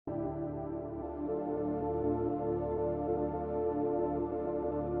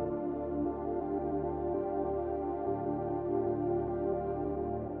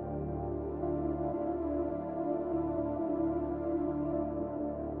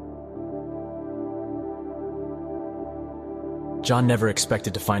John never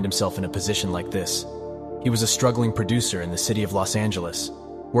expected to find himself in a position like this. He was a struggling producer in the city of Los Angeles,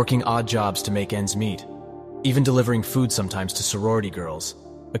 working odd jobs to make ends meet, even delivering food sometimes to sorority girls,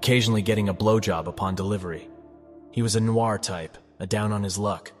 occasionally getting a blowjob upon delivery. He was a noir type, a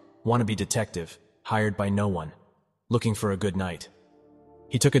down-on-his-luck, wannabe detective, hired by no one, looking for a good night.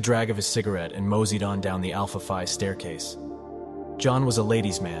 He took a drag of his cigarette and moseyed on down the Alpha Phi staircase. John was a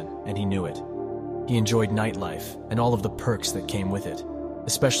ladies' man, and he knew it. He enjoyed nightlife and all of the perks that came with it,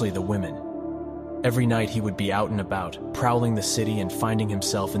 especially the women. Every night he would be out and about, prowling the city and finding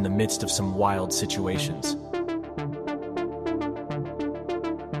himself in the midst of some wild situations.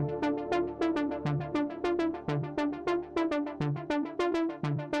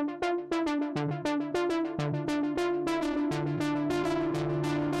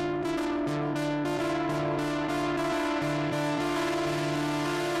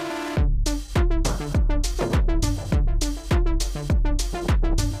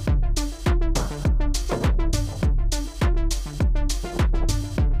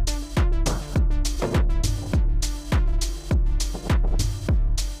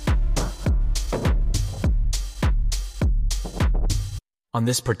 On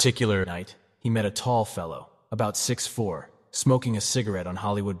this particular night, he met a tall fellow, about 6'4", smoking a cigarette on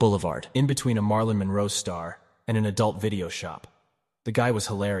Hollywood Boulevard, in between a Marilyn Monroe star and an adult video shop. The guy was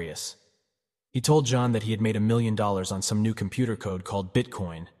hilarious. He told John that he had made $1 million on some new computer code called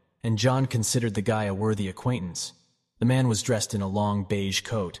Bitcoin, and John considered the guy a worthy acquaintance. The man was dressed in a long beige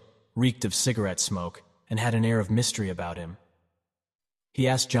coat, reeked of cigarette smoke, and had an air of mystery about him. He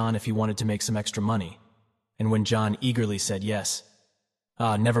asked John if he wanted to make some extra money, and when John eagerly said yes,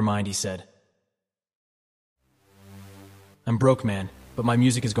 never mind, he said. I'm broke, man, but my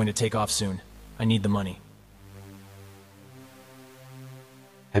music is going to take off soon. I need the money.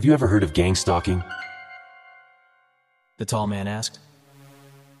 Have you ever heard of gang stalking? The tall man asked.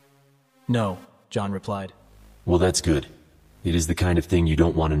 No, John replied. Well, that's good. It is the kind of thing you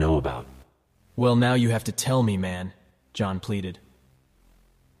don't want to know about. Well, now you have to tell me, man, John pleaded.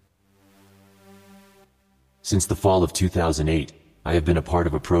 Since the fall of 2008, I have been a part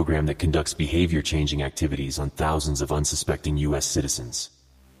of a program that conducts behavior-changing activities on thousands of unsuspecting U.S. citizens.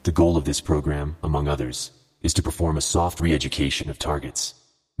 The goal of this program, among others, is to perform a soft re-education of targets,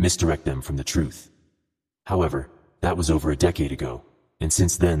 misdirect them from the truth. However, that was over a decade ago, and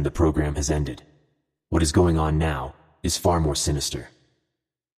since then the program has ended. What is going on now is far more sinister.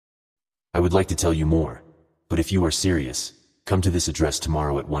 I would like to tell you more, but if you are serious, come to this address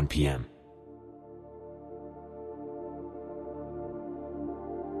tomorrow at 1 p.m.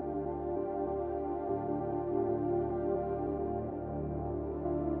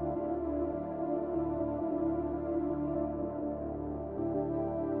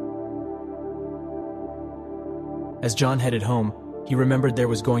 As John headed home, he remembered there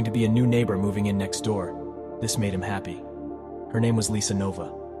was going to be a new neighbor moving in next door. This made him happy. Her name was Lisa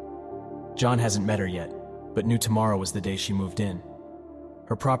Nova. John hasn't met her yet, but knew tomorrow was the day she moved in.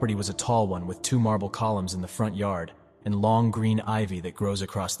 Her property was a tall one with 2 marble columns in the front yard and long green ivy that grows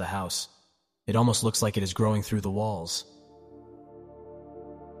across the house. It almost looks like it is growing through the walls.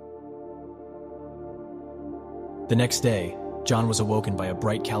 The next day, John was awoken by a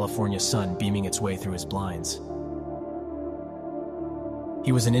bright California sun beaming its way through his blinds.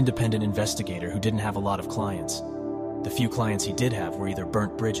 He was an independent investigator who didn't have a lot of clients. The few clients he did have were either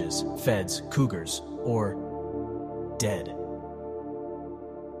burnt bridges, feds, cougars, or dead.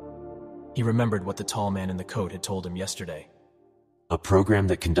 He remembered what the tall man in the coat had told him yesterday. A program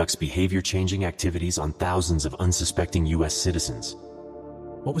that conducts behavior-changing activities on thousands of unsuspecting U.S. citizens.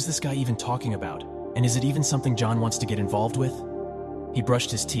 What was this guy even talking about? And is it even something John wants to get involved with? He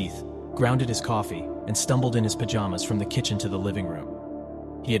brushed his teeth, grounded his coffee, and stumbled in his pajamas from the kitchen to the living room.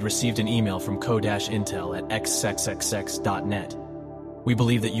 He had received an email from co-intel at xxxx.net. We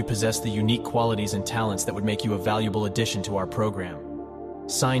believe that you possess the unique qualities and talents that would make you a valuable addition to our program.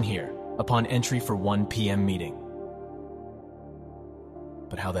 Sign here upon entry for 1 p.m. meeting.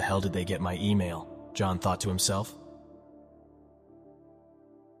 But how the hell did they get my email? John thought to himself.